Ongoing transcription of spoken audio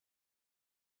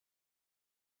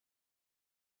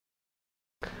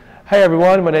Hey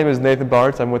everyone, my name is Nathan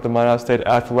Bartz. I'm with the Minot State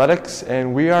Athletics,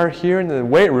 and we are here in the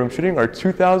weight room shooting our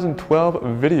 2012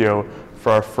 video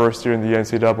for our first year in the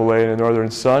NCAA in the Northern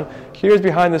Sun. Here's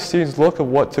behind the scenes look of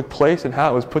what took place and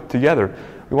how it was put together.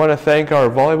 We want to thank our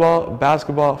volleyball,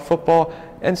 basketball, football,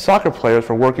 and soccer players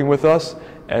for working with us,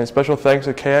 and special thanks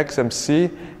to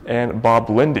KXMC and Bob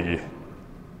Lindy.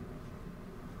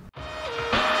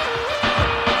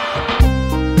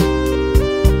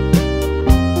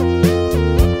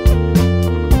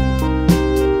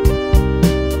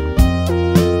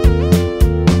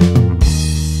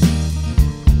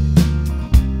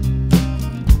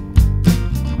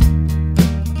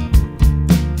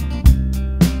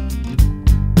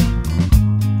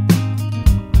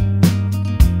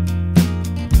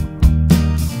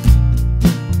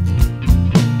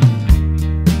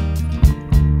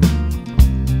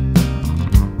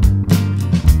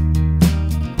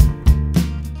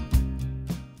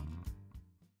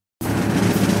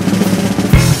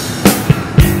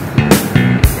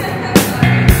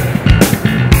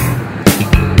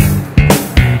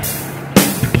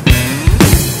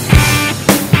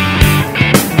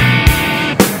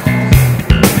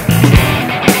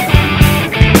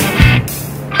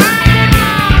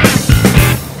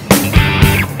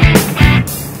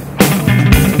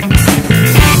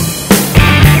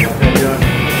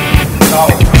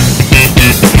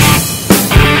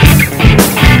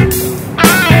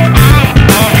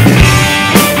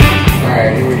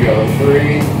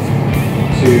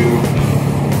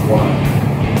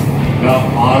 No,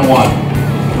 on one.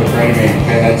 Look right at me.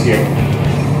 Okay, that's you.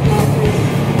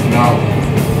 No.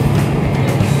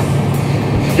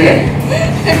 Okay. And then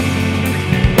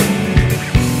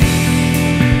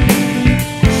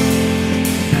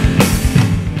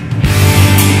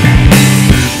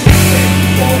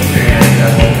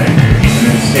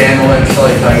stand the until I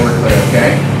tell you we're clear,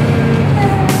 okay?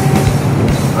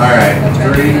 Alright,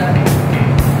 3,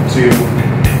 2,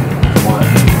 1.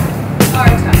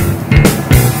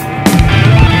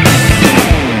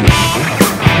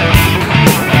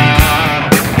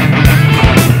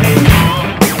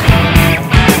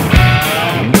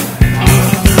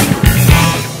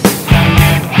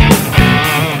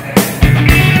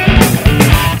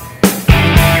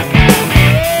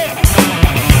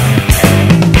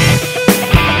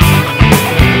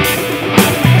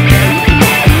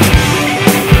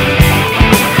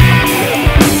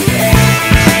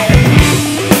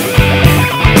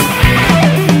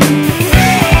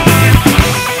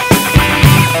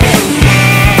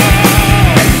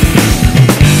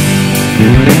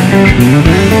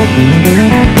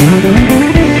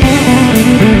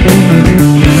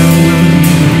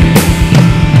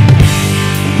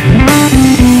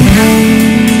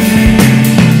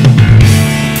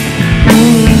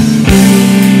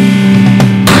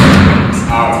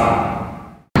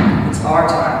 Our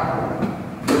time.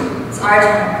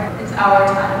 It's our time. It's our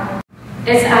time.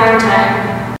 It's our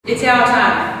time. It's our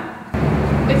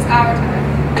time. It's our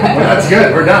time. Well, that's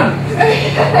good. We're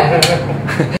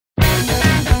done.